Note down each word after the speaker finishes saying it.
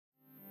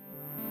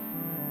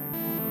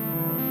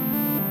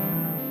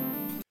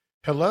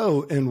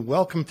Hello and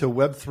welcome to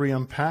Web3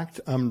 Unpacked.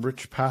 I'm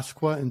Rich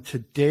Pasqua, and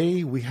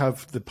today we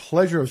have the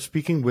pleasure of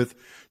speaking with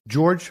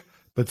George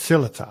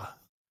Basiladze,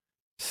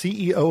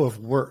 CEO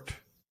of Wert,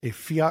 a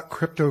Fiat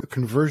crypto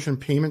conversion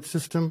payment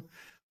system.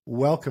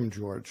 Welcome,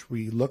 George.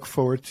 We look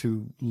forward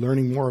to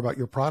learning more about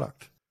your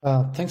product.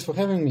 Thanks for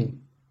having me.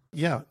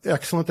 Yeah,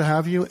 excellent to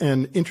have you.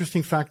 An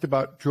interesting fact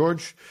about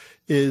George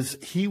is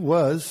he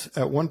was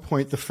at one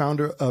point the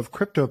founder of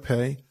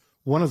CryptoPay,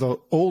 one of the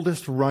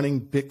oldest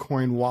running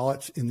Bitcoin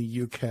wallets in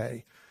the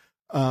UK.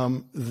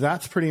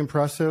 That's pretty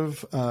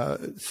impressive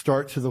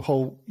start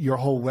to your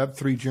whole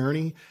Web3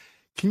 journey.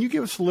 Can you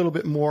give us a little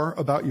bit more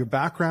about your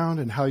background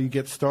and how you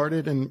get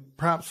started, and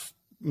perhaps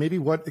maybe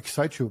what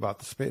excites you about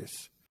the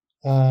space?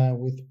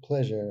 With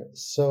pleasure.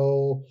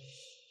 So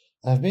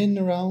I've been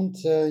around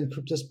in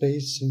crypto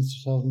space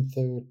since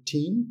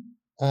 2013.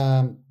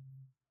 I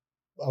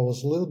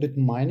was a little bit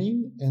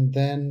mining, and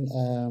then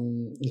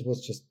it was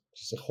just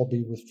a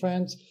hobby with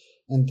friends.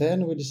 And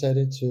then we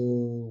decided to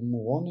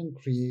move on and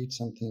create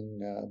something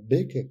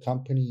big, a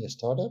company, a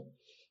startup.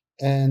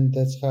 And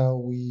that's how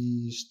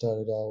we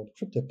started out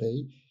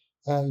CryptoPay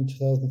in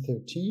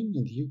 2013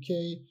 in the UK.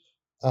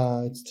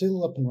 It's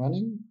still up and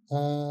running.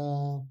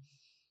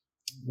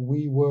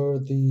 We were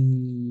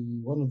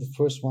one of the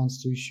first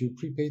ones to issue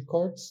prepaid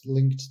cards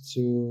linked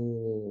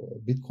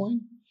to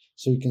Bitcoin.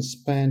 So you can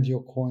spend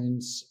your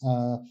coins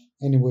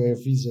anywhere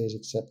Visa is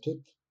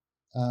accepted.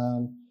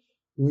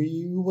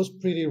 We was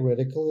pretty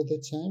radical at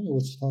that time. It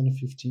was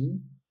 2015.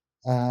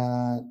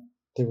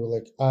 They were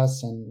like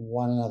us and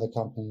one another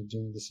company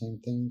doing the same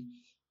thing.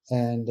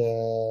 And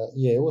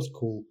yeah, it was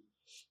cool.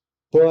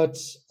 But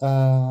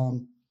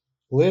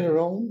later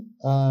on,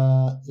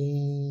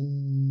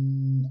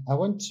 I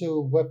went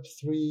to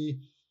Web3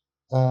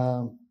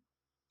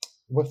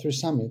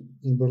 Summit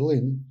in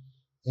Berlin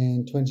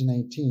in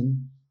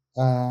 2019.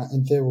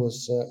 And there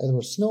was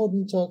Edward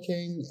Snowden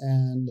talking,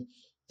 and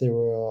there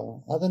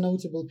were other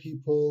notable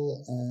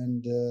people,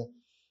 and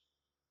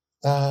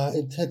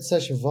it had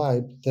such a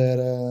vibe that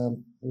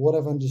what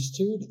I've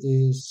understood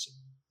is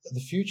the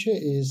future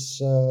is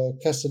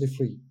custody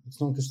free. It's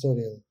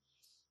non-custodial,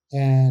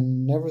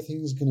 and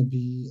everything is going to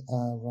be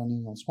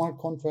running on smart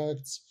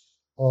contracts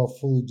or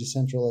fully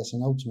decentralized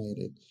and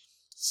automated.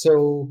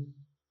 So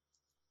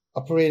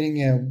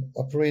operating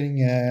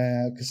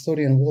a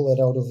custodian wallet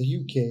out of the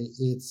UK,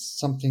 it's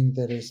something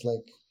that is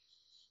like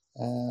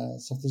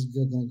something's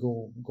going to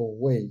go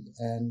away.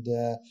 And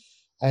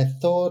I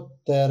thought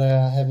that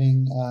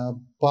having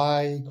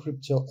buy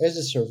crypto as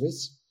a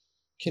service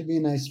can be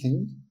a nice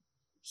thing.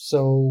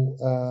 So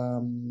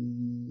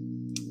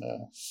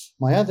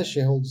my other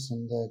shareholders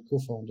and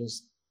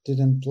co-founders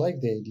didn't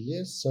like the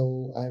idea,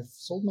 so I've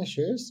sold my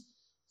shares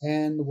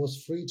and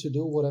was free to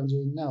do what I'm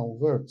doing now,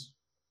 Wert.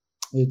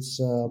 It's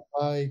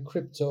buy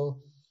crypto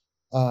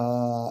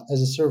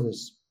as a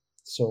service.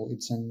 So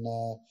it's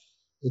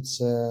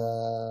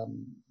a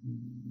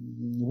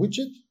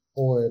widget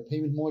or a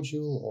payment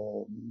module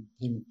or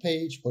payment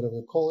page, whatever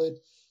you call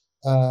it,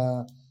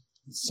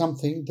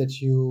 something that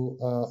you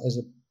as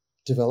a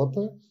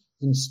developer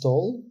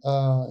install,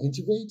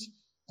 integrate,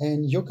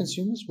 and your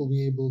consumers will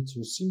be able to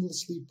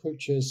seamlessly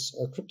purchase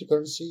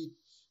cryptocurrency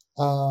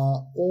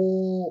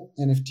or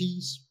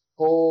NFTs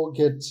or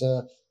get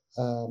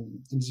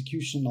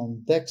execution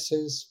on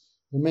DEXs.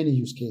 There are many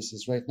use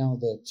cases right now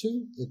there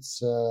too.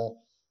 It's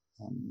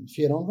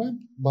Fiat on-ramp,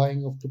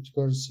 buying of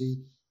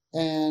cryptocurrency,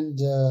 and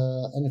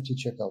NFT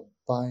checkout,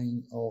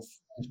 buying of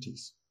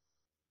NFTs.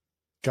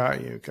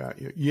 Got you.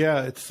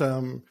 Yeah, it's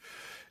an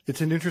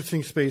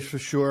interesting space for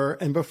sure.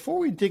 And before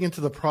we dig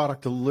into the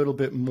product a little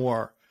bit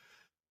more,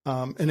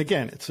 and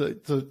again, it's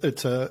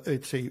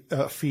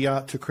a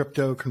fiat to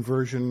crypto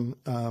conversion,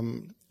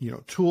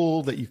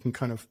 tool that you can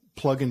kind of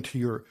plug into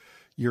your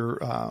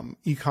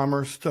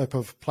e-commerce type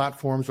of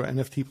platforms or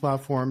NFT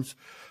platforms.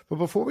 But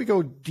before we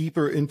go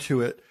deeper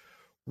into it,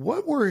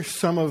 what were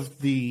some of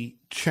the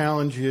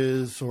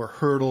challenges or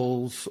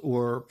hurdles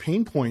or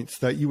pain points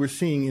that you were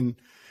seeing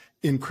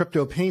in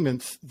crypto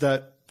payments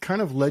that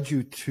kind of led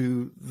you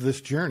to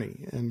this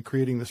journey and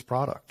creating this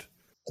product?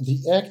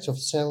 The act of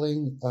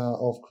selling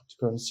of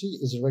cryptocurrency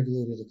is a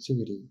regulated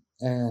activity,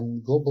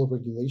 and global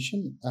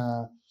regulation,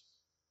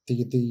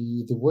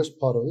 the worst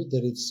part of it,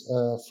 that it's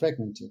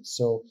fragmented.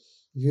 So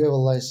if you have a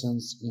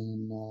license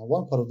in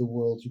one part of the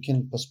world, you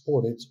cannot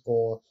passport it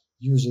or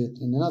use it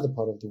in another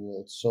part of the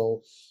world.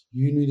 So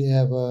you need to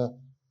have a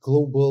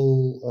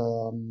global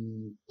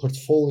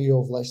portfolio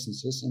of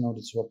licenses in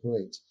order to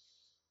operate.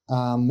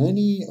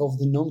 Many of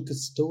the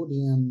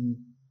non-custodian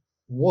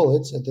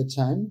wallets at the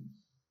time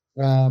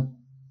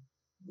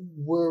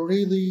were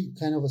really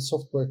kind of a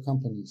software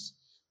companies.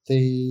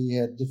 They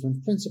had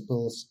different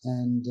principles,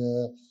 and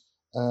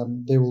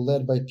they were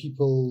led by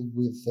people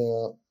with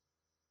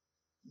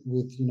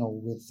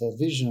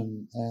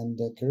vision and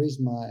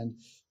charisma and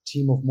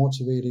team of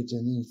motivated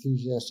and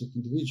enthusiastic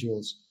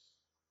individuals.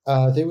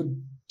 They were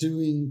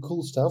doing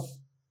cool stuff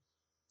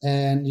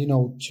and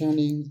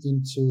turning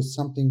into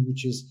something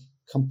which is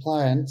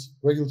compliant,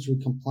 regulatory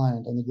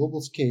compliant on a global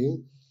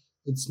scale,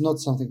 It's not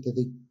something that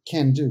they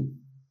can do.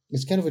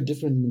 It's kind of a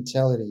different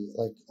mentality.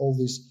 Like all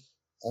this,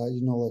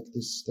 like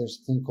this. There's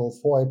a thing called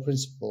 4i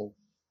principle.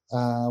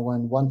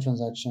 When one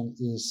transaction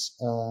is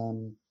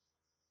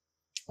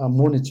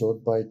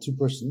monitored by two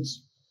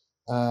persons,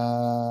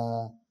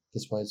 uh,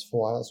 that's why it's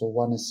 4i. So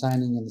one is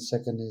signing and the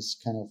second is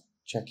kind of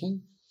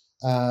checking.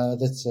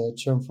 That's a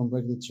term from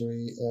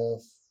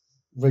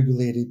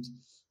regulated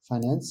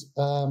finance.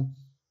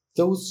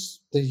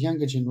 The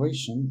younger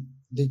generation,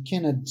 they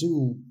cannot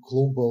do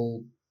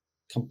global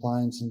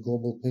compliance and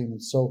global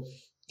payments. So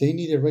they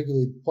need a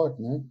regulated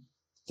partner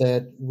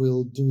that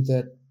will do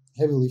that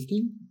heavy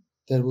lifting,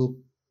 that will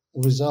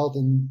result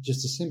in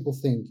just a simple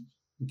thing.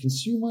 The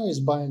consumer is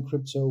buying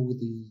crypto with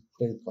the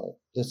credit card.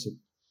 That's it.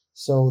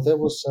 So that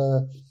was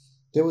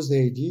the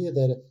idea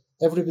that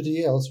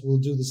everybody else will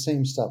do the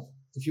same stuff.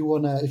 If you're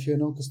a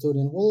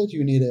non-custodian wallet,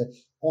 you need a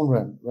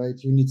on-ramp, right?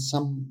 You need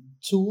some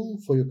tool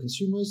for your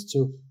consumers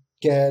to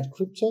get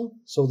crypto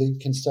so they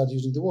can start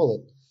using the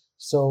wallet.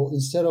 So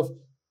instead of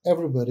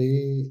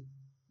everybody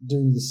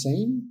doing the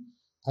same,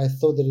 I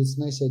thought that it's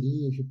a nice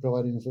idea if you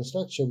provide an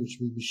infrastructure which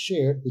will be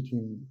shared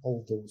between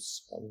all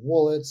those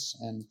wallets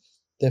and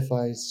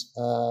DeFi's.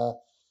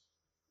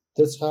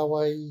 That's how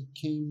I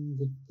came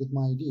with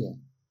my idea.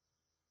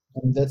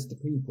 And that's the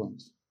pain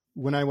point.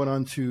 When I went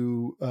on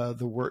to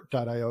the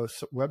Wert.io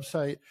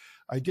website,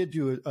 I did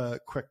do a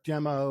quick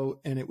demo,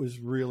 and it was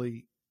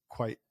really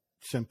quite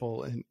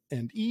simple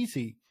and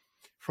easy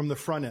from the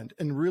front end.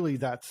 And really,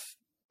 that's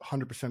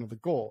 100% of the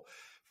goal.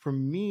 For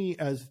me,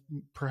 as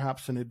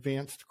perhaps an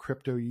advanced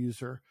crypto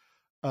user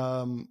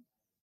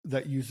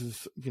that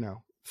uses,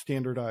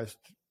 standardized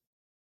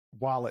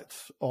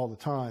wallets all the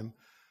time,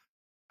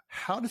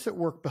 how does it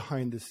work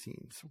behind the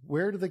scenes?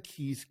 Where do the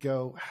keys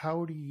go?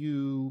 How do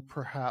you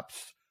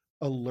perhaps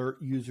alert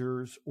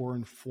users or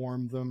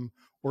inform them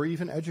or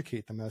even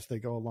educate them as they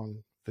go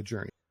along the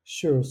journey?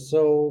 Sure.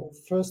 So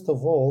first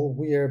of all,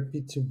 we are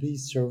B2B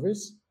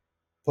service,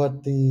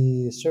 but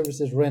the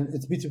services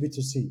it's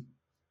B2B2C.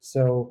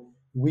 So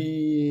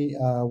we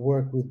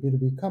work with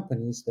B2B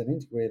companies that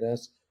integrate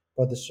us,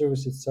 but the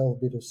service itself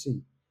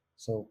B2C.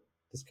 So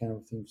this kind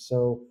of thing.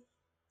 So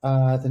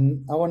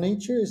then our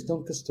nature is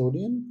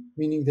non-custodian,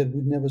 meaning that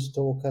we never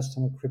store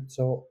customer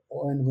crypto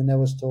and we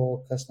never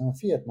store customer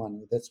fiat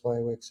money. That's why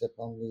we accept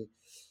only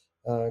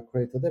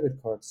credit or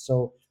debit cards.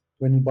 So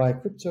when you buy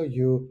crypto,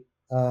 you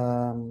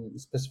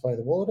specify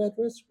the wallet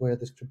address where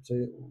this crypto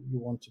you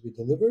want to be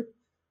delivered,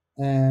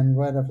 and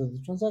right after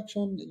the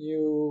transaction,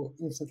 you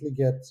instantly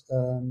get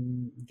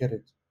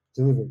it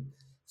delivered.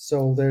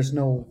 So there's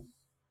no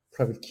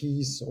private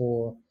keys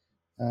or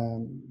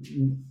um,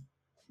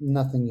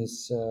 nothing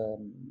is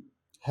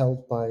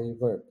held by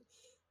Wert.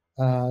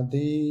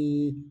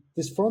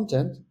 This front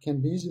end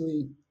can be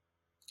easily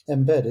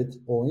embedded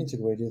or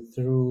integrated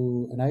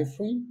through an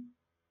iframe.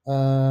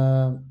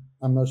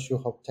 I'm not sure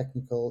how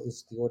technical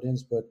is the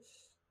audience, but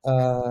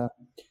uh,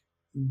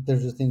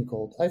 there's a thing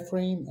called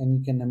iframe, and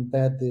you can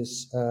embed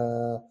this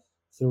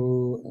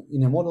through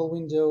in a model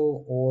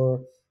window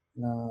or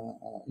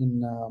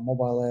in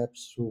mobile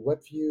apps through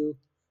WebView.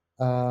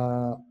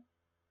 Uh,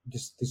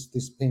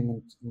 this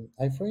payment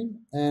iframe,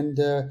 and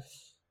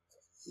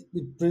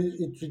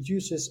it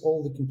reduces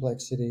all the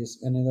complexities,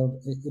 and it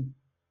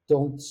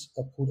don't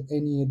put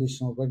any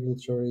additional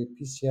regulatory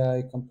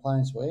PCI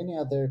compliance or any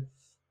other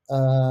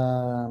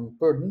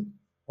burden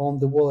on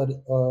the wallet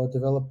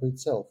developer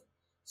itself.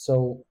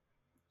 So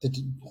the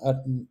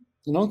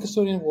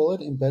non-custodian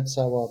wallet embeds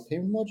our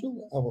payment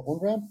module, our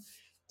on-ramp,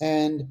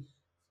 and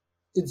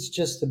it's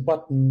just a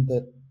button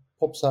that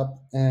pops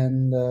up,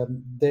 and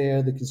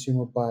there the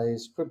consumer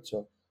buys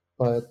crypto.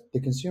 But the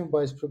consumer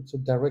buys crypto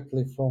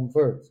directly from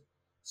Wert.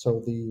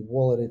 So the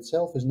wallet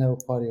itself is never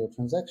part of your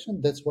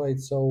transaction. That's why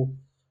it's so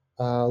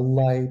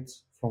light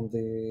from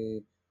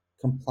the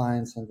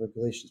compliance and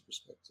regulations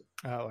perspective.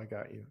 Oh, I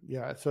got you.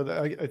 Yeah. So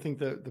I think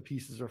the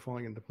pieces are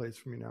falling into place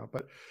for me now.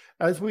 But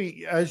as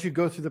you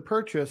go through the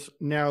purchase,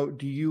 now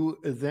do you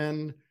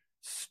then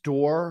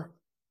store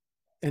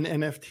an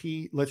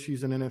NFT? Let's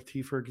use an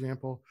NFT, for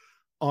example,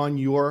 on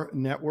your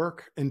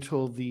network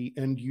until the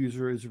end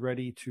user is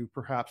ready to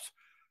perhaps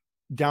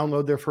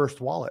download their first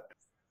wallet.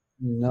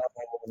 No,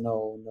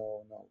 no.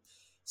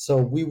 So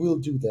we will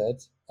do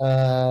that,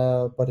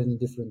 but in a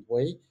different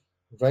way.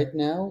 Right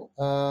now,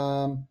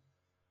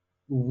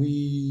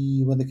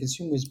 when the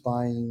consumer is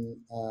buying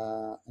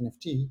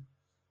NFT,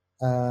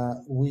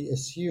 we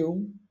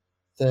assume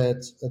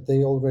that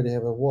they already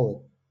have a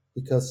wallet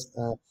because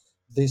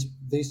this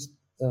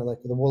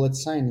like the wallet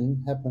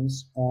signing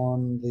happens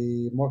on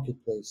the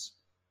marketplace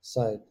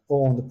side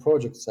or on the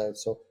project side.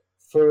 So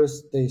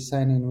first they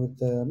sign in with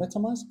the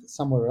MetaMask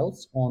somewhere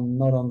else on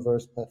not on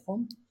Verse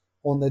platform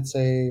on, let's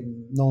say,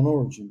 known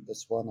origin.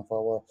 That's one of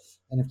our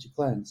NFT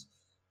clients.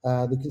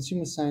 The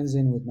consumer signs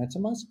in with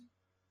MetaMask,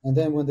 and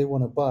then when they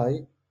want to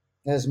buy,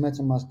 as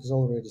MetaMask is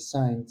already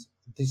signed,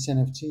 this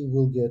NFT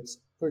will get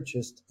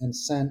purchased and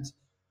sent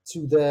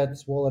to that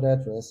wallet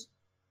address.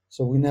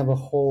 So we never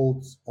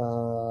hold,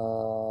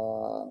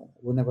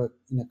 we're never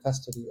in a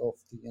custody of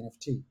the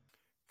NFT.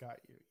 Got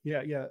you.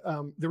 Yeah, yeah.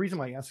 The reason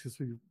why I ask is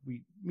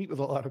we meet with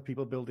a lot of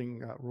people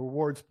building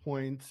rewards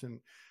points and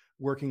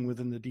working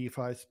within the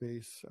DeFi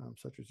space,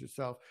 such as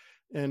yourself.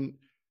 And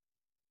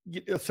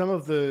some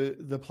of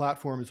the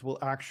platforms will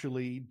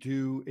actually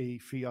do a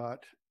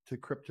fiat to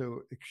crypto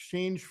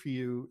exchange for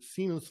you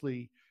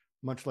seamlessly,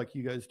 much like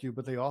you guys do.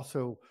 But they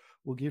also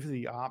will give you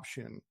the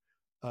option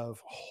of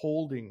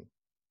holding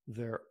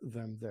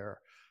them there.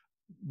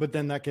 But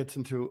then that gets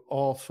into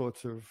all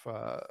sorts of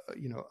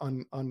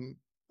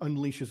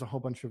unleashes a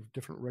whole bunch of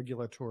different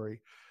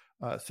regulatory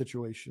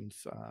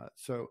situations.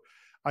 So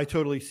I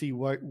totally see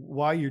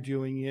why you're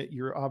doing it.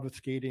 You're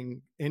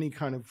obfuscating any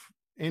kind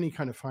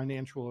of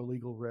financial or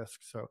legal risk.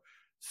 So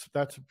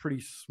that's a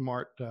pretty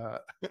smart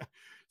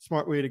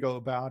smart way to go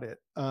about it.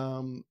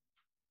 And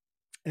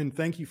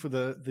thank you for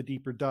the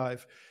deeper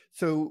dive.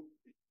 So,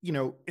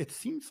 it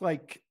seems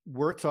like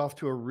Wert's off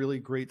to a really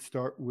great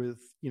start with,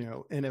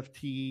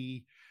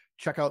 NFT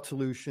checkout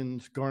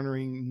solutions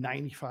garnering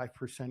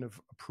 95% of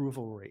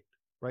approval rate,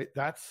 right?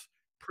 That's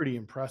pretty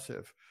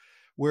impressive.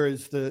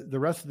 Whereas the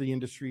rest of the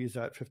industry is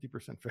at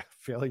 50%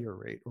 failure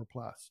rate or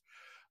plus.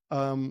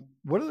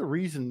 What are the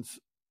reasons?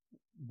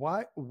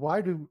 Why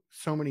do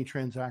so many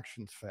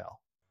transactions fail?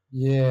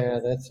 Yeah,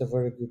 that's a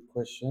very good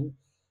question.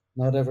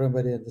 Not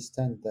everybody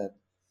understands that.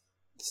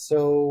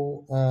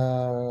 So,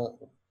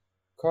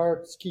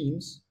 card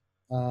schemes,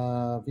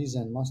 Visa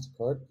and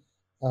MasterCard,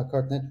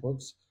 card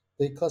networks,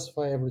 they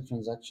classify every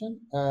transaction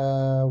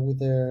with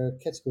their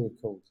category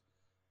code.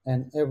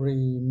 And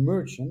every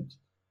merchant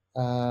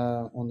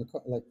on the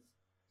like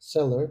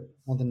seller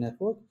on the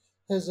network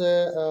has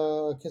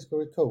a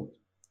category code.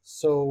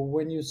 So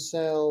when you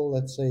sell,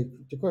 let's say,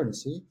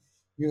 cryptocurrency,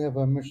 you have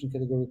a merchant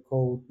category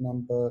code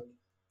number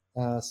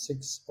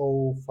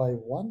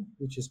 6051,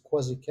 which is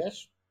quasi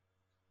cash,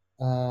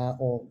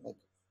 or like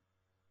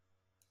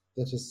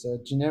that is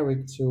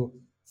generic to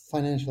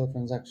financial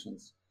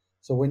transactions.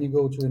 So when you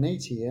go to an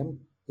ATM,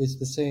 it's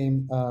the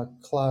same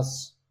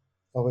class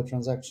of a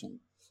transaction.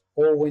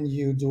 Or when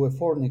you do a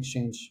foreign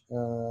exchange,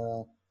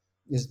 when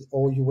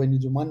you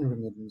do money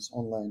remittance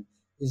online,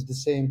 is the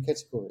same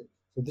category.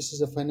 So this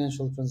is a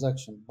financial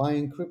transaction.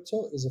 Buying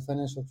crypto is a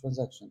financial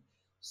transaction.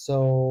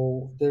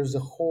 So there's a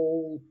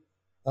whole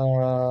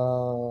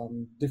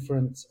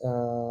different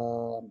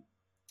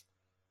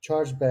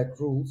chargeback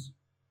rules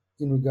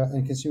in regard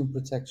and consumer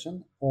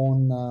protection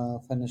on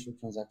financial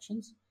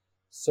transactions.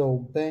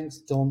 So banks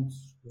don't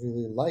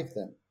really like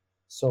them.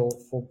 So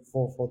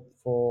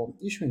for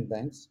issuing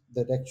banks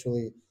that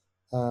actually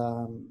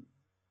are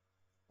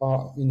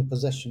in the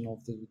possession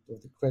of the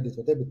credit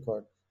or debit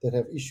card that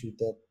have issued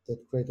that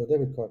credit or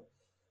debit card,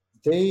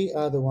 they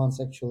are the ones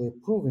actually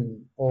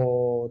approving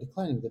or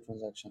declining the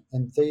transaction,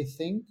 and they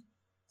think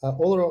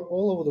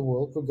all over the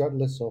world,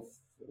 regardless of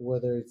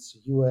whether it's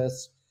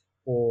US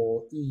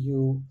or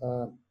EU,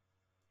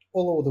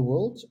 all over the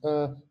world,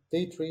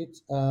 they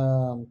treat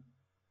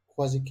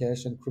quasi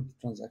cash and crypto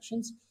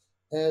transactions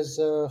as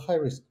high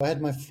risk. I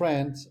had my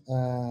friend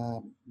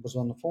was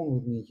on the phone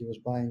with me. He was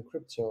buying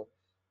crypto,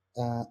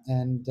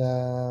 and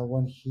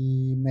when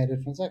he made a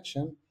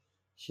transaction,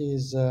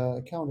 his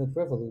account at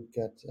Revolut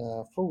got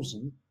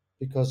frozen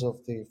because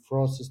of the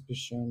fraud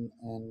suspicion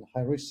and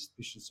high risk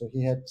suspicion. So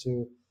he had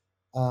to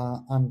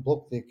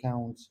unblock the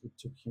account. It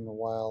took him a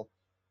while,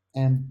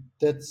 and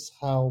that's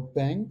how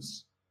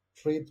banks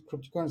treat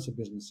cryptocurrency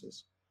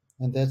businesses,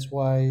 and that's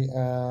why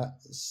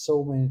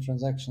so many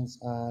transactions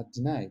are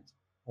denied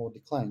or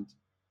declined.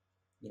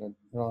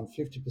 Around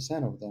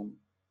 50% of them,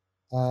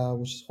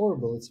 which is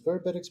horrible. It's a very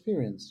bad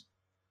experience,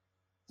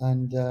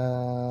 and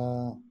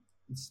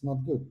it's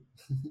not good.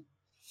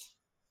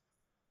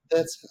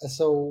 That's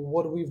so.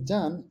 What we've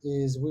done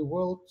is we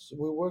worked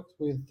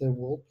with the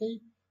WorldPay,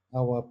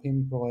 our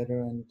payment provider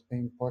and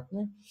payment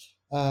partner,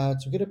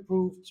 to get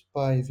approved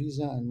by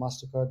Visa and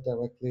Mastercard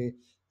directly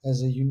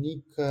as a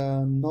unique,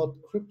 not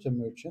crypto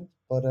merchant,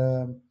 but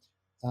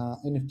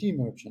NFT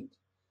merchant.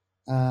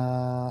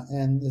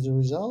 And as a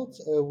result,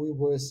 we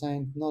were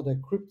assigned not a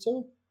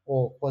crypto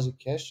or quasi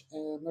cash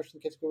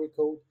merchant category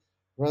code,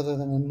 rather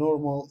than a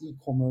normal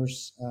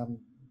e-commerce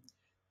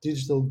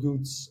digital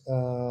goods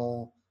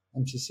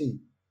MCC.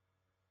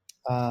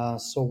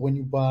 So when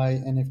you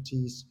buy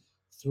NFTs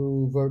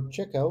through Wert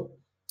checkout,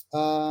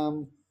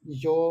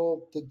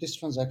 this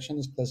transaction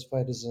is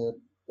classified as an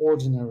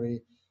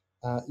ordinary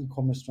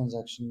e-commerce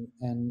transaction,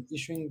 and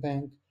issuing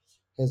bank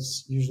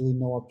has usually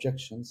no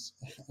objections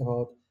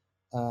about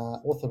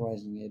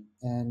authorizing it,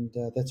 and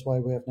that's why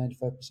we have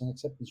 95%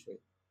 acceptance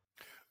rate.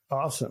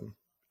 Awesome.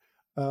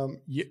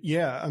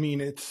 Yeah, I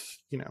mean, it's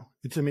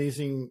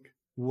amazing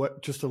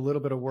what just a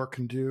little bit of work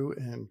can do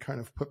and kind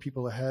of put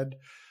people ahead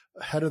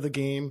of the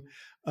game.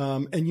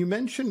 And you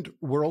mentioned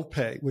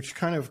WorldPay, which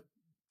kind of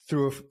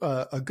threw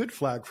a good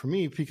flag for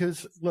me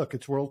because look,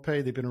 it's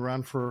WorldPay. They've been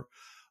around for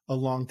a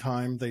long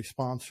time. They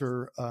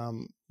sponsor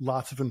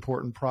lots of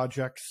important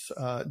projects,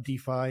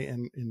 DeFi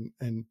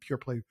and pure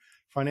play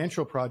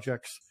financial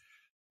projects.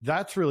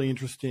 That's really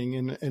interesting.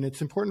 And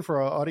it's important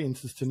for our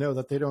audiences to know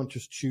that they don't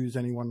just choose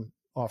anyone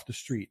off the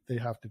street. They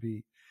have to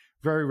be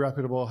very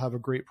reputable, have a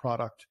great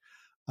product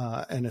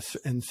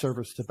and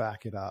service to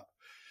back it up.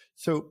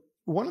 So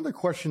one of the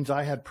questions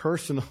I had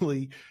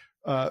personally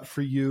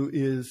for you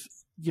is,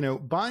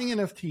 buying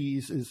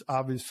NFTs is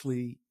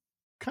obviously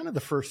kind of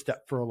the first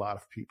step for a lot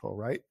of people,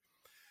 right?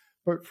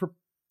 But for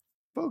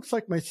folks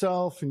like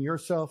myself and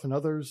yourself and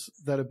others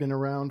that have been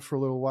around for a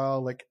little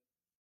while, like,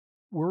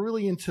 we're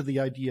really into the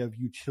idea of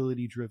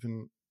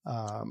utility-driven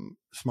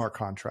smart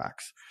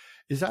contracts.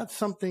 Is that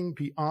something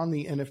beyond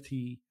the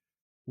NFT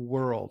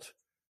world?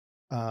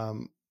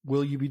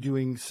 Will you be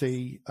doing,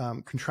 say,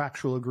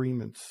 contractual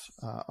agreements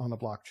on a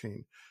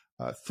blockchain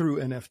through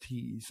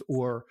NFTs,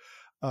 or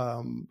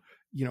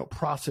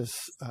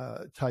process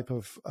type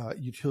of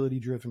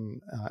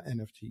utility-driven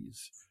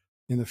NFTs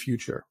in the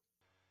future?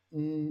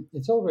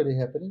 It's already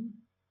happening.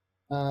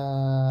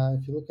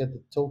 If you look at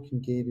the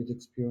token-gated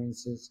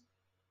experiences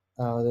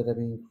that are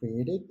being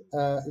created,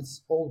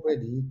 it's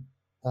already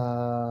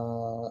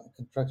a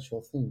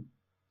contractual thing.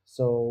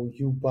 So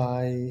you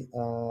buy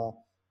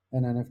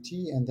an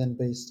NFT, and then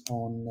based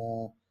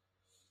on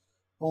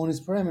its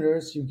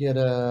parameters, you get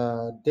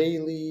a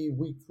daily,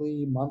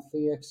 weekly,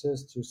 monthly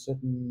access to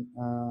certain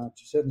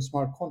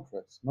smart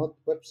contracts, not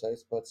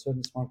websites, but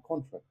certain smart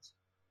contracts.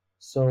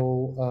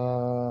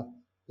 So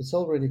it's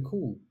already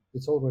cool.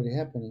 It's already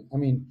happening. I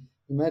mean,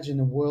 imagine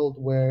a world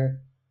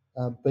where,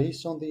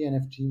 based on the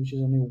NFT, which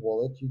is on your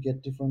wallet, you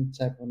get different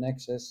type of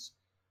access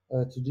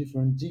to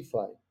different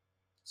DeFi.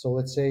 So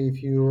let's say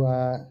if you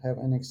have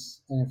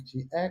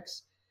NFT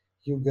X,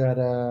 you got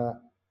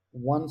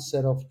one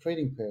set of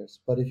trading pairs.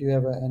 But if you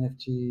have an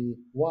NFT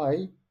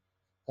Y,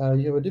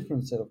 you have a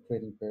different set of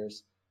trading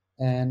pairs.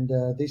 And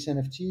this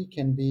NFT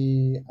can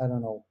be, I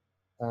don't know,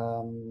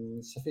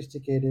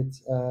 sophisticated.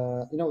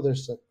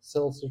 There's a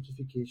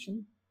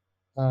self-certification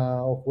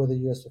of whether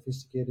you're a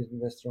sophisticated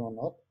investor or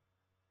not.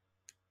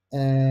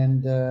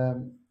 And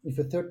if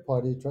a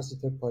trusted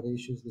third party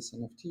issues this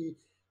NFT,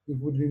 it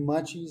would be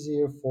much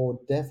easier for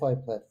DeFi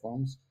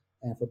platforms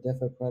and for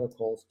DeFi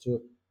protocols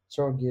to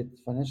target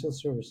financial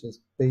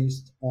services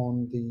based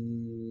on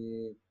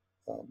the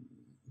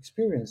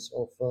experience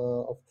of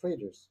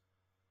traders.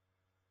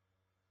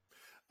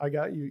 I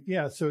got you.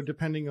 Yeah. So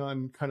depending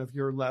on kind of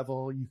your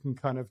level, you can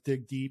kind of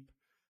dig deep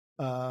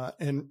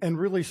and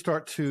really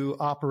start to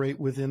operate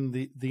within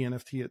the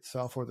NFT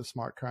itself or the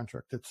smart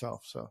contract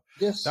itself. So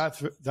yes,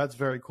 that's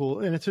very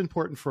cool, and it's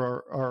important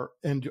for our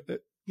end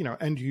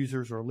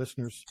users or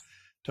listeners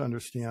to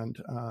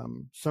understand.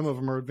 Some of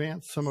them are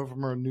advanced, some of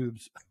them are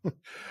noobs,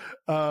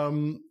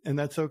 and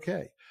that's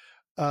okay.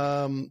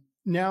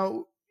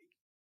 Now,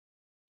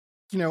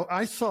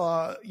 I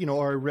saw,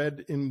 or I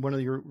read in one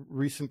of your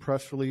recent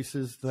press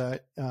releases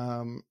that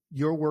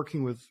you're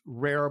working with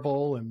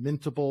Rarible and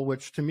Mintable,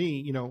 which to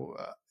me,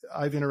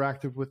 I've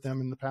interacted with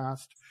them in the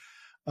past.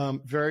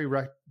 Very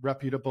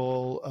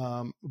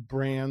reputable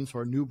brands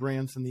or new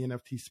brands in the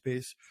NFT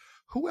space.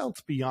 Who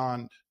else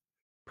beyond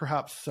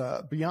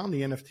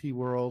the NFT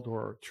world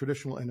or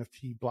traditional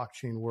NFT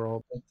blockchain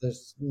world?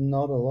 There's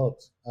not a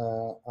lot.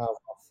 Our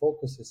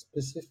focus is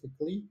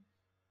specifically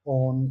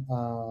on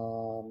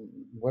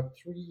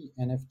Web3,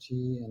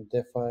 NFT, and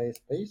DeFi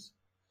space.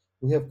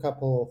 We have a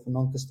couple of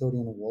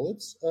non-custodian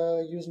wallets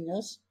using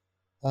us,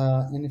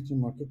 NFT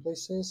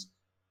marketplaces,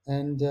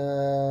 and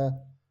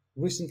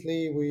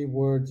recently we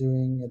were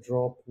doing a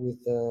drop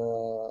with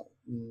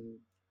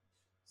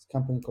this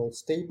company called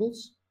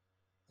Stables.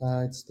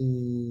 It's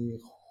the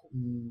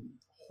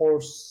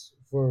horse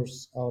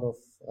verse out of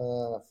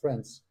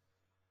France.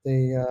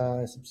 They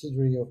are a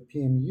subsidiary of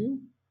PMU.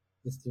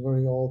 It's the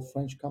very old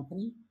French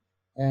company,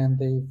 and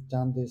they've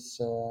done this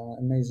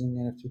amazing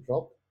NFT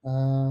drop,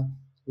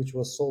 which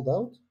was sold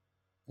out.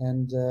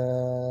 And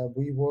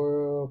we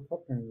were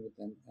partnering with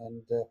them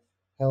and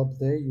help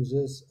their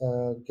users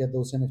get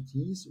those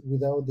NFTs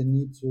without the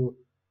need to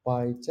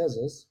buy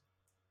Tezos.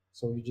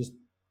 So you just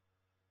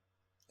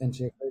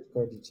enter your credit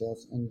card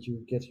details and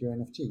you get your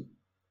NFT,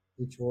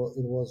 it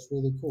was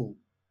really cool.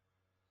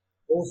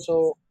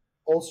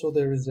 Also,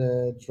 there is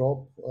a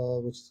drop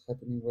which is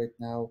happening right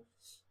now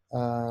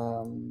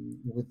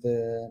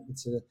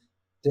it's a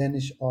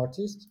Danish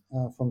artist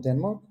from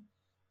Denmark,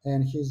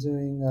 and he's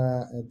doing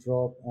a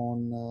drop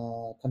on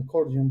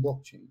Concordium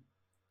blockchain.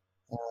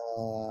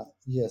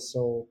 Yes,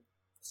 so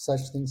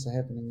such things are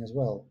happening as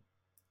well.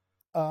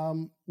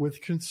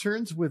 With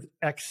concerns with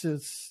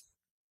X's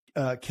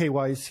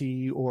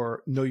KYC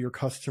or know your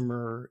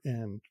customer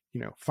and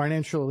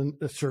financial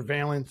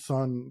surveillance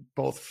on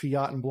both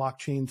fiat and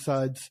blockchain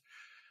sides,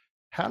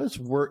 how does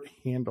Wert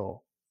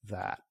handle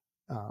that?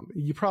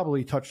 You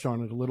probably touched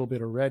on it a little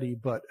bit already,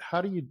 but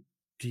how do you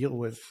deal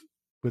with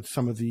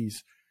some of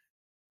these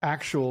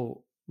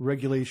actual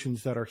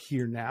regulations that are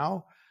here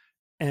now,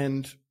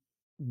 and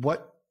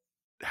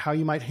how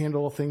you might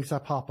handle things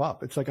that pop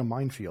up? It's like a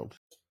minefield.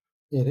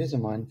 It is a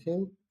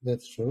minefield.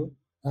 That's true.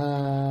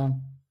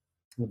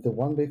 The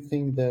one big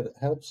thing that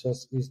helps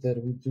us is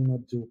that we do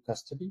not do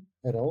custody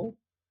at all.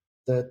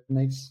 That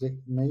makes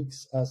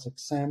us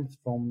exempt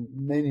from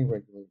many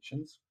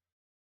regulations.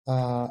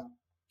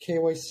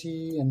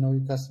 KYC and know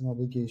your customer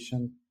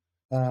obligation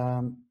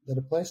that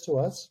applies to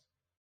us.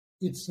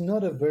 It's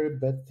not a very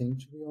bad thing,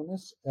 to be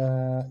honest.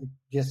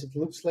 Yes, it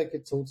looks like a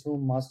total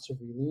mass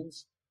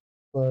surveillance,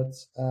 but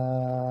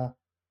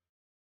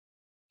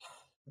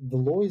the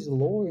law is a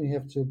law and you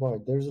have to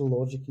abide. There's a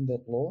logic in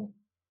that law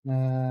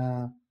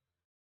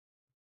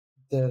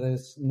that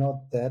is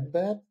not that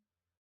bad,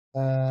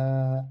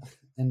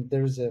 and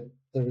there is a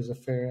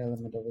fair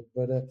element of it.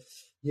 But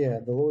yeah,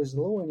 the law is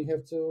the law, and you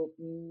have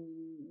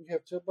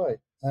to abide.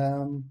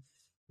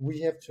 We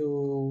have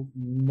to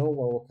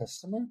know our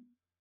customer,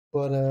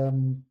 but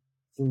the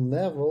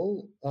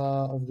level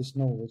of this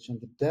knowledge and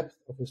the depth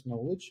of this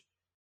knowledge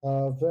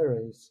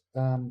varies.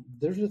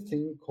 There's a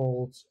thing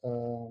called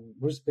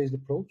risk-based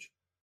approach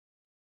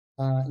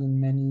in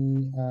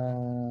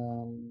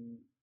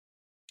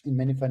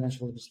many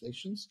financial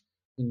legislations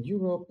in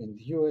Europe, in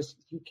the US,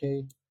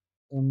 UK,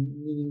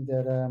 meaning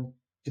that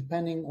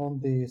depending on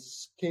the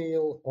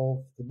scale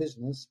of the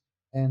business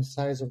and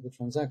size of the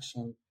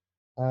transaction,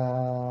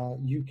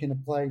 you can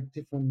apply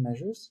different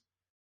measures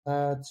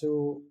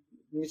to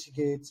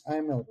mitigate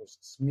AML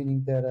risks,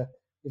 meaning that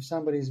if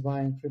somebody is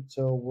buying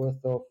crypto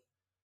worth of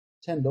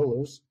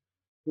 $10,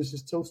 this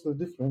is totally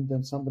different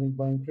than somebody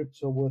buying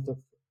crypto worth of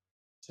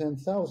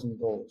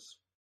 $10,000.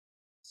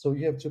 So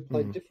you have to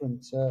apply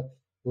different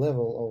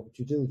level of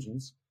due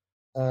diligence,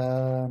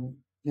 and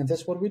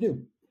that's what we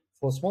do.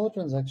 For smaller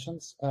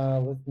transactions,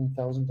 less than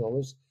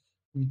 $1,000,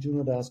 we do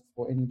not ask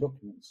for any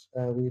documents.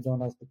 We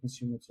don't ask the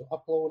consumer to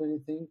upload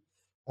anything.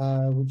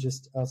 We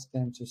just ask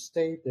them to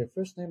state their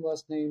first name,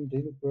 last name,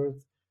 date of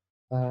birth,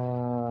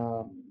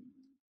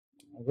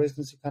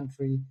 residency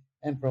country,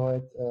 and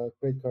provide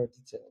credit card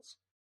details.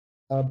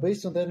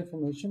 Based on that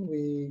information,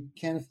 we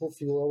can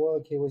fulfill our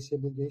KYC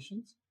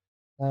obligations.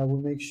 We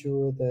make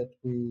sure that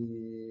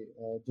we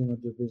do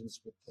not do business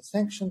with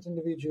sanctioned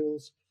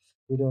individuals.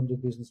 We don't do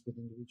business with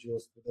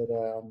individuals that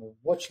are on the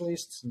watch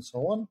lists and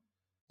so on.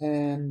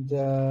 And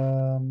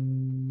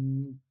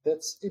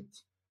that's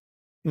it.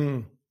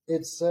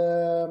 It's,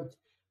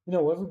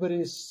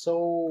 everybody is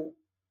so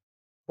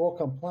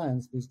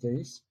pro-compliance these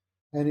days,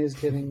 and it's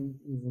getting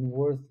even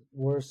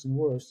worse and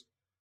worse.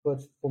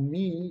 But for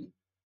me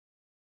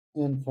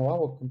and for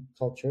our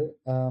culture,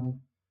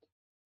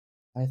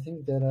 I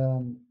think that,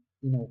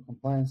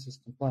 compliance is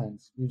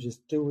compliance. You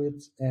just do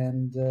it,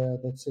 and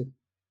that's it.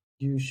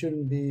 You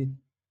shouldn't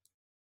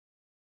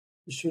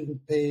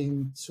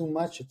paying too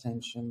much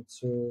attention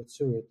to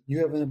it. You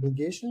have an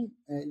obligation,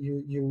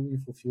 you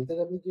fulfill that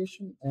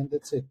obligation, and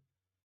that's it.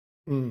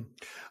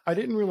 I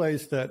didn't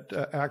realize that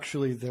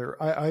actually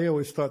I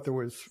always thought there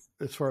was,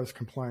 as far as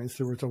compliance,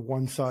 there was a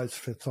one size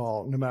fits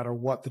all, no matter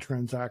what the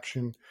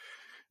transaction,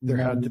 there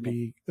had to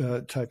be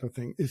type of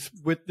thing. It's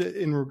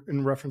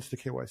in reference to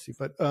KYC,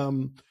 but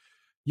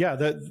yeah,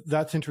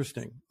 that's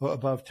interesting.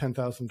 Above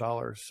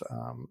 $10,000,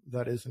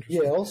 that is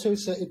interesting. Yeah. Also,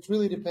 it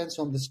really depends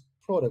on this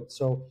product.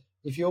 So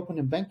if you open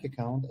a bank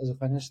account as a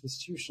financial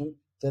institution,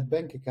 that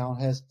bank account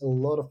has a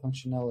lot of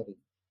functionality,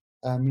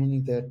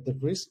 meaning that the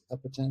risks are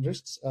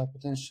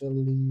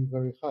potentially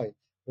very high.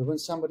 But when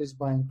somebody's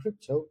buying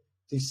crypto,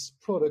 this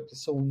product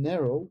is so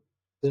narrow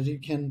that you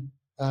can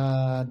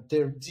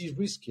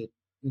de-risk it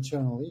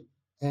internally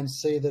and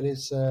say that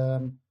it's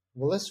a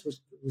less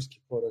risky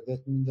product.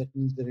 That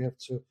means that you have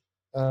to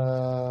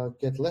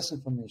get less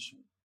information,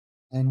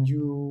 and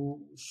you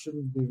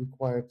shouldn't be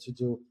required to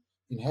do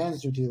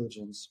enhanced due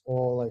diligence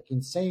or like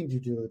insane due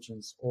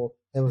diligence or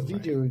have a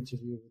video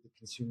interview with the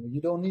consumer.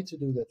 You don't need to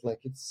do that. Like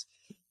it's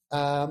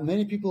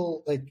many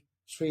people like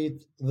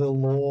treat the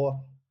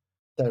law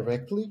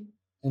directly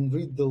and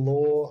read the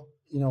law,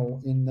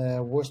 in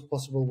the worst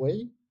possible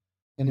way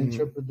and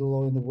interpret the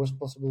law in the worst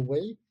possible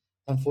way,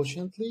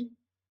 unfortunately.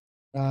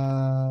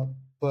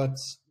 But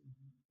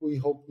we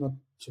hope not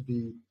to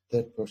be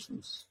that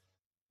persons.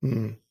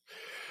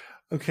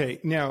 Okay,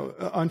 now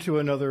onto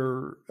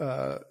another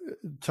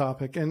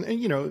topic,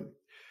 and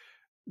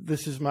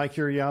this is my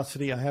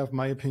curiosity. I have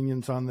my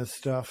opinions on this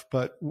stuff,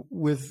 but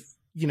with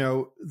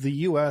the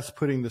U.S.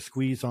 putting the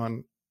squeeze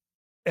on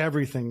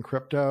everything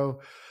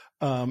crypto,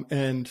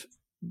 and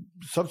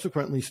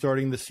subsequently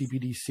starting the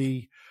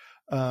CBDC,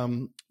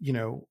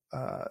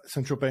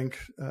 central bank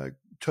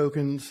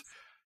tokens.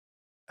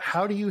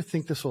 How do you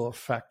think this will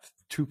affect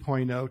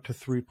 2.0 to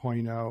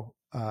 3.0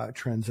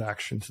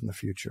 transactions in the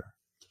future?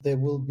 There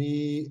will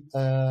be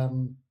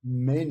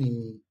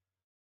many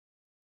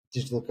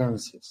digital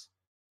currencies.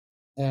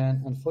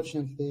 And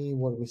unfortunately,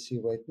 what we see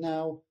right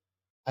now,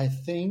 I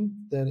think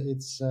that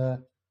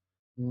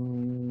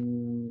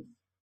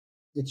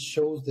it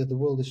shows that the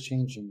world is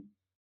changing.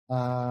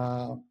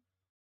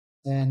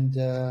 And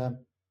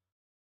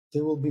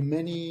there will be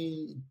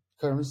many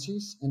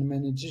currencies and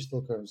many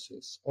digital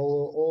currencies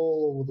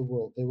all over the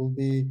world. There will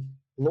be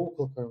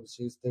local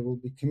currencies, there will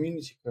be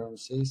community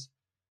currencies,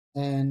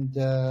 and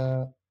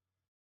there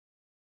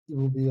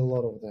will be a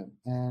lot of them.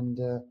 And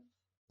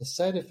the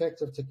side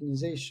effect of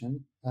tokenization,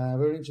 a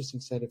very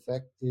interesting side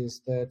effect, is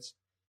that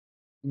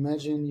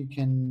imagine you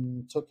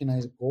can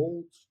tokenize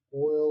gold,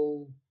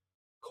 oil,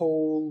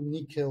 coal,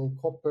 nickel,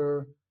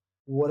 copper,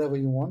 whatever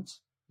you want,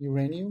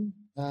 uranium,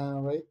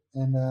 right?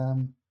 And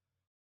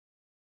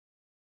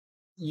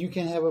you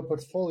can have a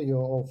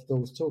portfolio of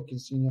those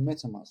tokens in your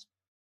MetaMask.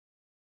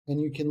 And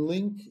you can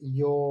link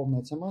your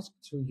MetaMask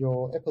to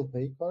your Apple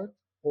Pay card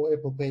or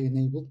Apple Pay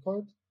enabled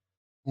card.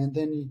 And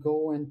then you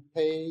go and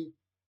pay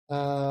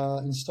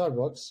in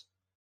Starbucks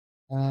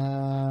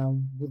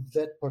with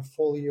that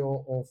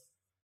portfolio of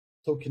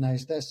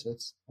tokenized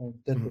assets or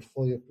that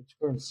portfolio of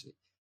cryptocurrency.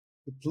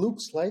 It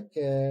looks like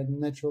a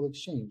natural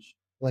exchange,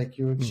 like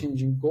you're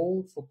exchanging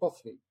gold for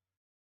coffee.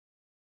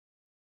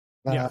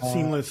 Yeah,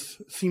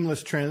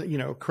 seamless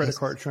credit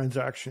card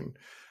transaction.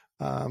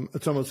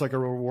 It's almost like a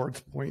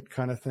rewards point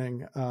kind of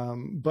thing,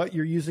 but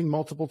you're using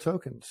multiple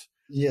tokens.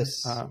 Yes.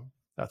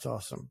 That's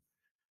awesome.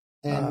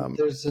 And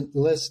there's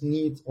less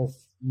need of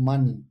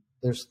money.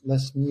 There's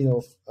less need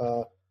of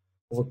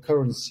a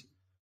currency,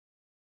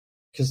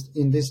 because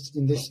in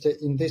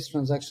this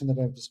transaction that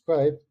I've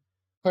described,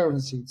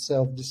 currency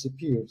itself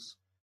disappears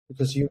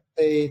because you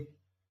pay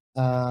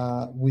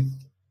with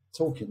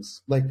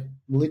tokens. Like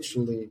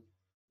literally,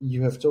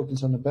 you have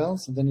tokens on the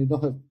balance, and then you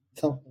don't have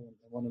them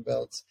on the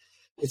balance.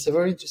 It's a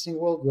very interesting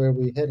world where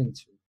we're heading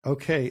to.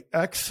 Okay,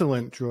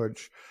 excellent,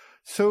 George.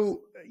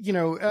 So,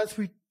 as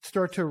we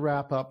start to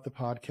wrap up the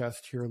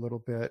podcast here a little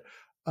bit,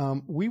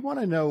 we want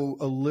to know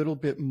a little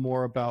bit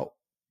more about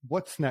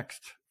what's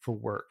next for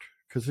Wert,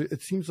 because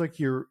it seems like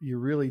you're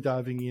really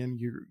diving in.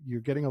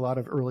 You're getting a lot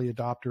of early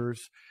adopters.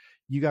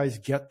 You guys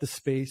get the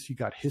space. You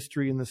got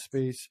history in the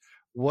space.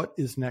 What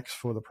is next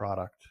for the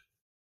product?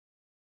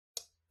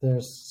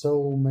 There's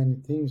so many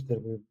things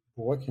that we're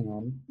working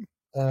on.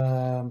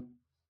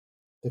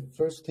 The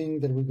first thing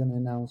that we're going to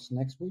announce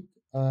next week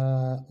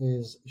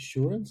is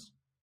assurance.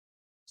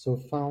 So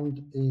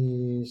found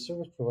a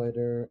service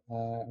provider,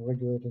 a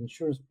regulated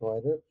insurance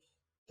provider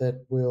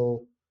that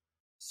will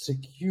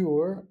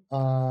secure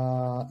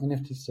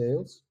NFT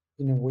sales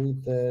in a way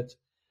that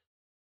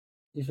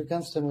if a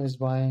customer is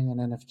buying an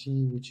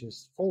NFT which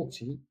is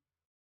faulty,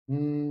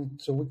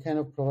 so we kind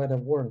of provide a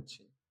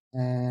warranty.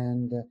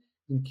 And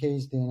in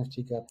case the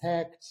NFT got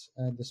hacked,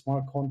 the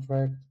smart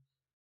contract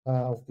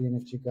of the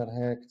NFT got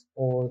hacked,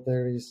 or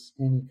there is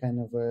any kind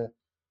of a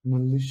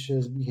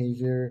malicious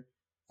behavior,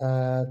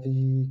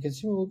 the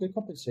consumer will get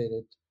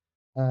compensated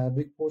a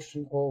big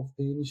portion of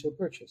the initial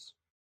purchase.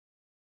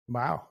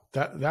 Wow,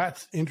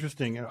 that's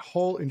interesting. A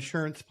whole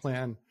insurance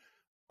plan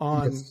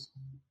on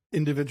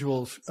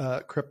individuals'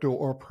 crypto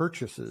or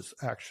purchases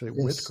actually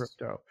with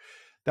crypto.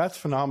 That's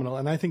phenomenal,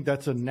 and I think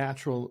that's a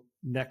natural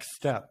next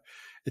step.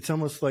 It's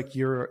almost like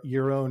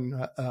your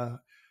own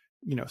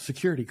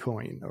security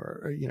coin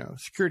or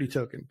security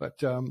token.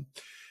 But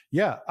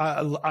yeah,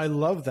 I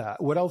love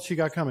that. What else you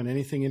got coming?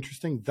 Anything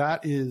interesting?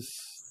 That is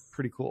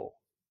pretty cool.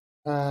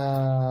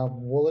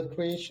 Wallet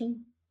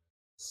creation.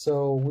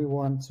 So we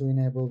want to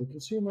enable the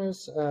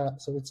consumers.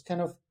 So it's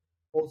kind of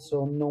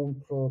also a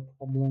known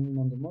problem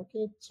on the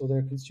market. So there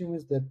are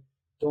consumers that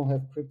don't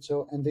have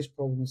crypto, and this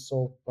problem is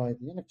solved by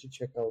the NFT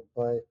checkout.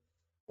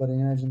 But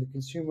imagine the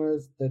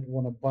consumers that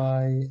want to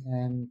buy,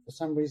 and for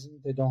some reason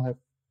they don't have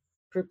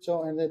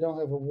crypto and they don't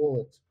have a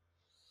wallet,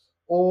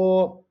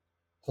 or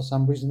for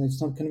some reason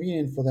it's not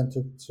convenient for them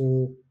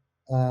to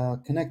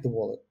connect the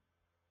wallet.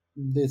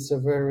 It's a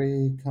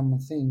very common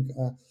thing,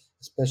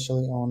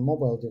 especially on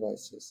mobile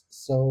devices.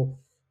 So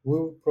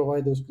we'll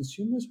provide those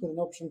consumers with an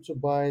option to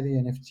buy the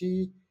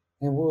NFT,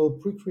 and we will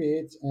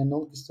pre-create a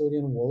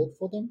non-custodian wallet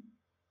for them.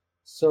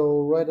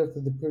 So right after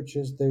the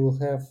purchase, they will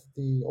have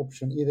the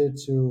option either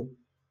to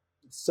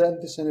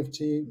send this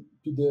NFT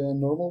to the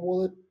normal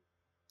wallet,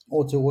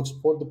 or to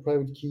export the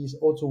private keys,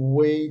 or to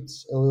wait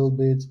a little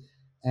bit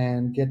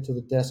and get to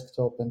the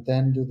desktop and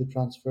then do the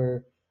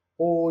transfer,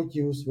 or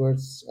use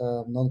Wert's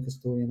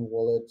non-custodian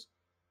wallet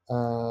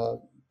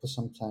for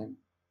some time.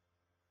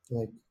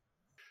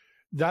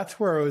 That's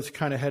where I was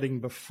kind of heading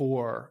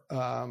before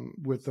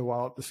with the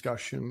wallet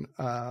discussion.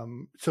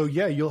 So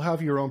yeah, you'll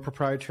have your own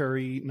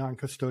proprietary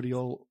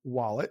non-custodial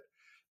wallet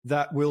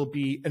that will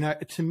be, and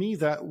to me,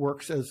 that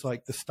works as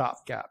like the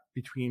stopgap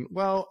between,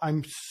 well,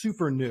 I'm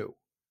super new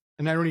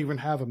and I don't even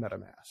have a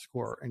MetaMask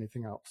or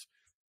anything else.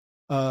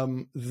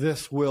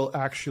 This will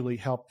actually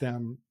help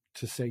them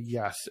to say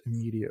yes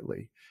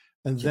immediately,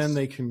 and then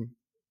they can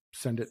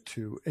send it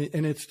to,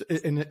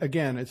 and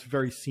again, it's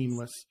very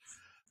seamless.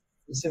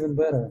 It's even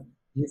better.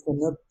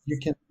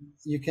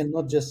 You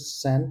cannot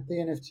just send the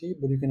NFT,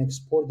 but you can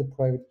export the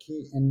private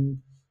key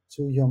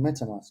to your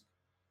MetaMask.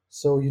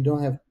 So you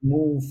don't have to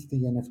move the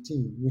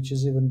NFT, which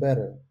is even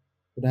better.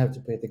 You don't have to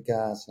pay the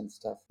gas and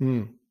stuff.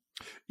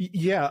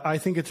 Yeah, I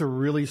think it's a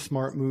really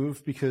smart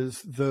move,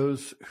 because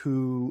those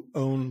who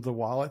own the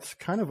wallets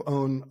kind of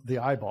own the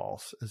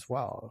eyeballs as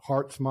well,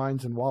 hearts,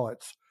 minds, and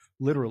wallets,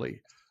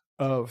 literally,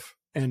 of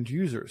end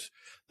users.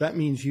 That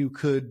means you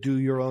could do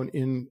your own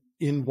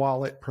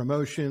in-wallet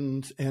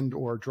promotions and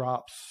or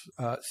drops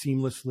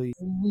seamlessly?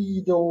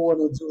 We don't want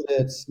to do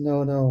that.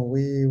 No, no.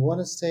 We want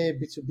to stay a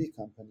B2B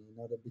company,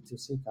 not a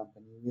B2C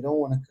company. We don't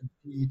want to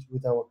compete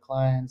with our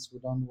clients. We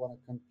don't want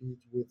to compete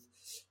with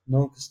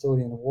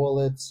non-custodian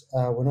wallets.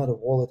 We're not a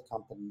wallet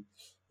company.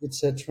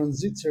 It's a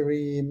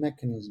transitory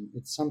mechanism.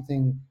 It's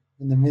something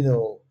in the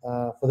middle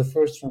for the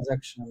first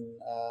transaction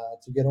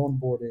to get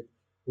onboarded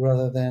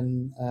rather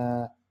than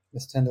a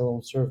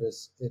standalone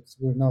service.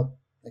 We're not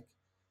like,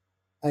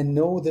 I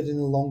know that in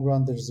the long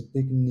run there's a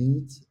big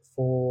need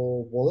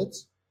for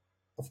wallets.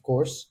 Of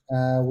course,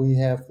 we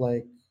have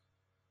like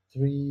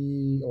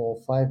 3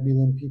 or 5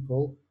 million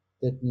people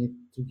that need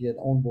to get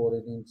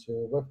onboarded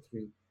into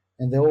Web3,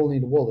 and they all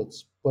need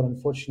wallets. But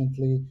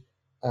unfortunately,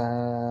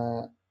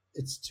 uh,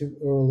 it's too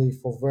early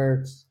for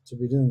Wert to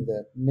be doing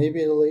that.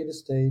 Maybe at a later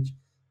stage,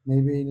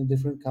 maybe in a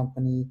different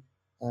company,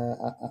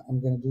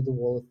 I'm going to do the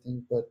wallet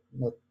thing, but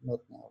not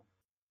now.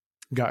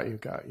 Got you,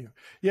 got you.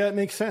 Yeah, it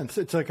makes sense.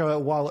 It's like a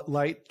wallet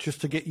light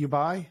just to get you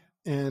by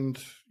and,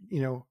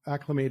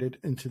 acclimated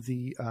into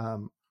the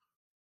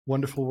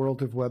wonderful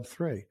world of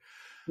Web3.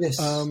 Yes.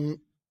 So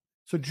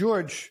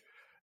George,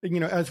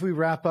 as we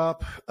wrap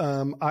up,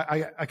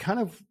 I kind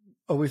of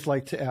always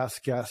like to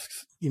ask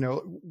guests,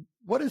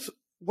 what does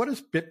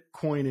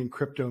Bitcoin and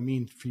crypto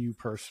mean for you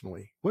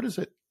personally? What does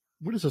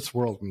this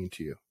world mean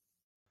to you?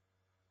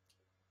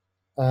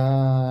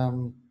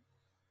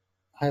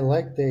 I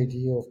like the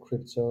idea of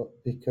crypto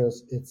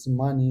because it's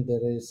money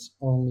that is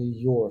only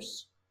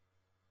yours.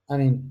 I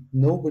mean,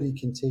 nobody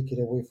can take it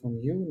away from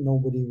you.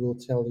 Nobody will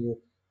tell you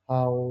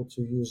how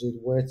to use it,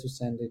 where to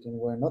send it, and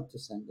where not to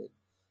send it.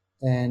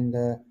 And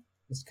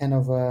it's kind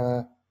of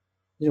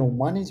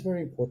money is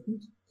very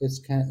important. It's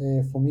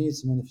for me,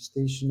 it's a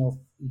manifestation of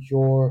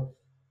your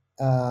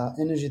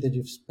energy that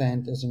you've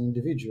spent as an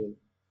individual.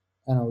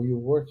 I know you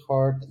worked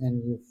hard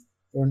and you've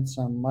earned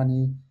some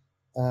money.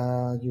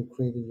 You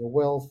created your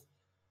wealth,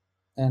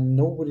 and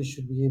nobody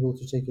should be able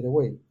to take it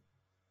away.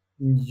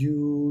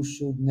 You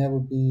should never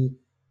be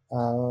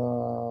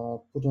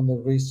put on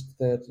the risk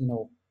that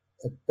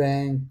a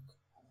bank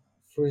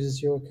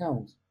freezes your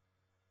account,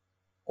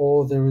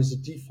 or there is a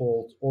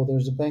default, or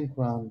there's a bank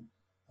run,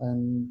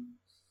 and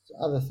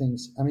other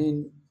things. I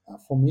mean,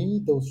 for me,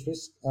 those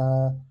risks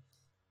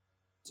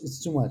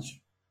it's too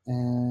much,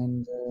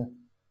 and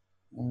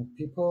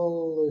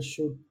people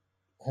should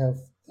have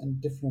a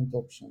different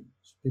option.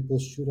 People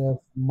should have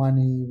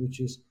money which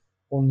is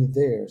only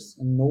theirs,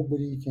 and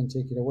nobody can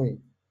take it away.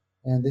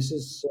 And this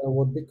is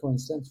what Bitcoin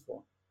stands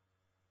for.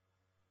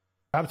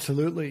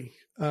 Absolutely.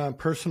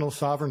 Personal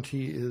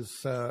sovereignty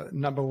is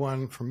number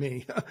one for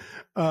me,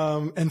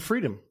 and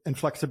freedom and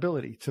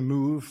flexibility to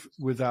move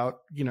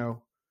without,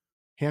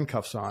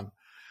 handcuffs on.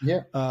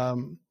 Yeah.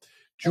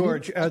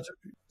 George,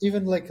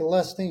 even like a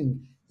last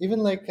thing, even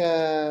like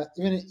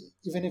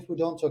even if we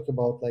don't talk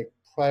about like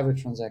private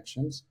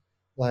transactions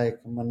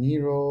like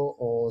Monero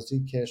or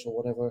Zcash or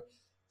whatever,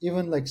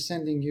 even like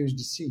sending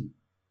USDC,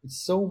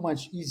 it's so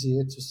much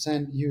easier to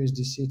send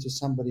USDC to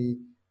somebody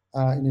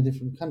in a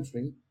different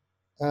country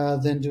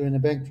than doing a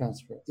bank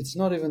transfer. It's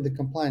not even the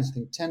compliance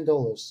thing.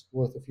 $10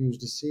 worth of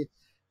USDC.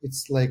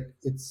 It's like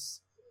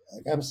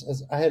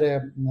I had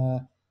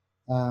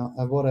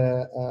I bought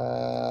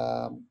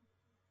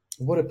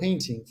a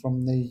painting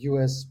from the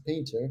US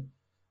painter.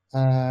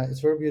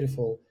 It's very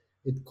beautiful.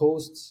 It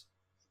costs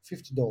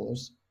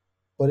 $50,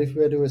 but if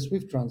we do a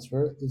Swift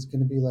transfer, it's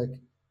going to be like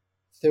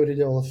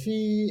 $30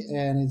 fee,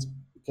 and it's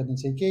going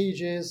to take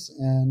ages,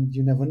 and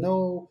you never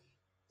know.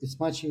 It's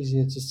much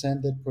easier to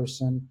send that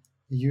person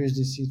a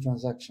USDC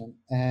transaction,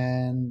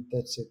 and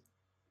that's it.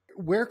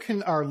 Where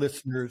can our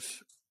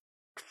listeners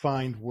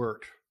find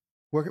Wert?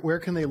 Where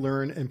can they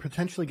learn and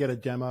potentially get a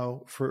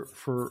demo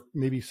for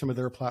maybe some of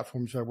their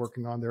platforms they're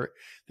working on, their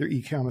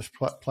e-commerce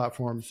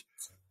platforms?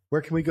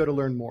 Where can we go to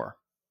learn more?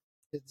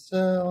 It's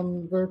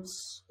on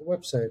Wert's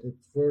website.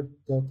 It's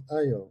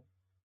wert.io.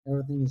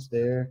 Everything is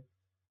there.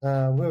 We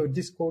have a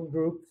Discord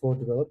group for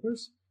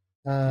developers.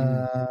 There's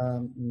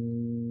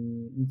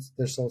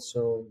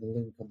also the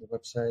link on the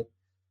website.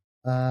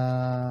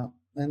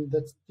 And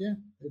that's,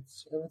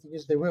 it's everything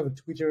is there. We have a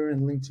Twitter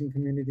and LinkedIn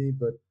community,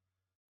 but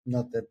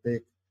not that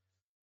big.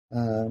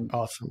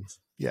 Awesome.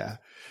 Yeah.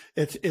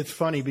 It's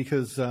funny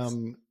because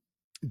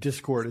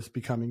Discord is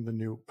becoming the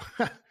new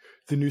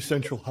the new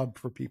central hub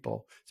for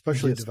people,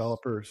 especially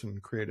developers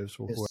and creatives.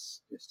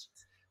 Yes.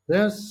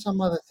 There's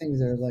some other things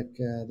there, like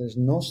there's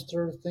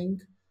Nostr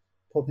thing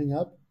popping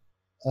up.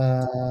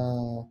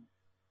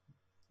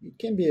 It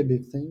can be a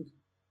big thing.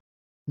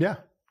 Yeah,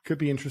 could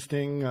be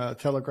interesting.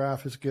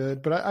 Telegraph is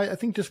good, but I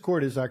think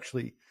Discord is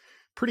actually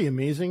pretty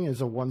amazing as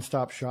a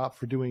one-stop shop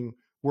for doing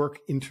work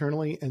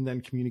internally and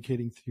then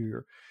communicating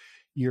through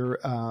your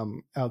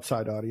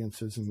outside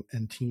audiences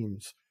and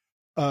teams.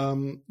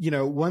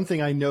 One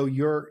thing I know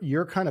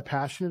you're kind of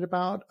passionate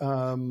about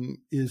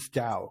is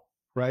DAO,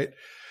 right?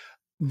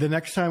 The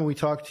next time we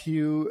talk to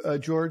you,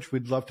 George,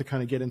 we'd love to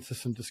kind of get into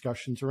some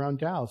discussions around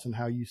DAOs and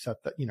how you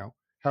set that,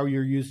 how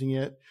you're using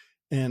it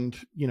and,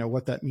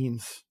 what that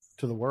means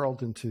to the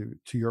world and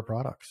to your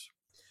products.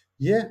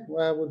 Yeah,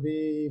 well, I would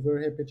be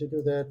very happy to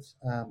do that.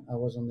 I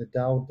was on the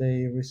DAO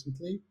day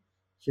recently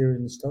here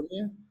in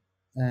Estonia,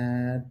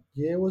 and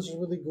yeah, it was a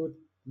really good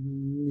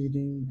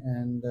meeting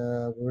and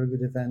very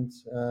good event.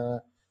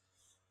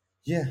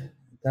 Yeah,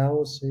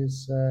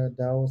 DAOs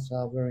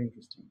are very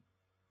interesting.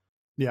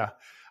 Yeah,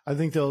 I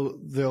think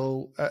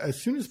they'll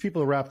as soon as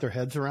people wrap their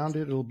heads around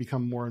it, it'll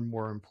become more and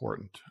more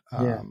important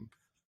Yeah,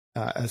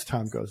 as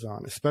time goes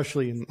on,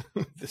 especially in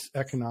this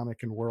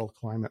economic and world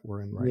climate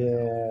we're in right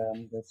now.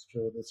 yeah, that's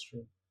true. That's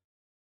true.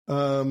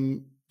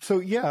 So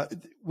yeah,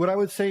 what I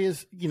would say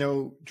is,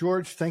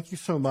 George, thank you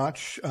so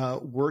much.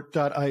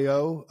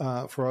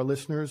 Wert.io, for our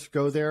listeners,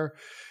 go there,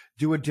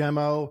 do a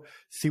demo,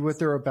 see what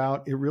they're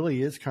about. It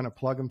really is kind of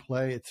plug and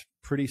play. It's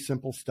pretty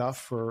simple stuff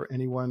for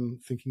anyone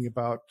thinking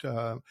about,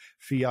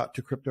 fiat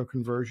to crypto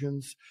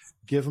conversions.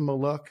 Give them a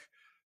look,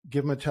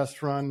 give them a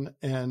test run,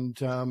 and,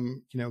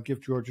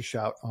 give George a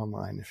shout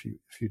online if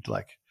you'd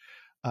like.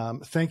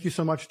 Thank you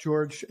so much,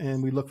 George.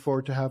 And we look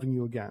forward to having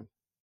you again.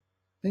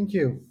 Thank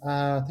you.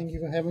 Thank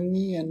you for having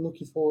me and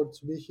looking forward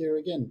to be here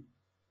again.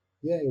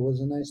 Yeah, it was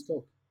a nice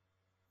talk.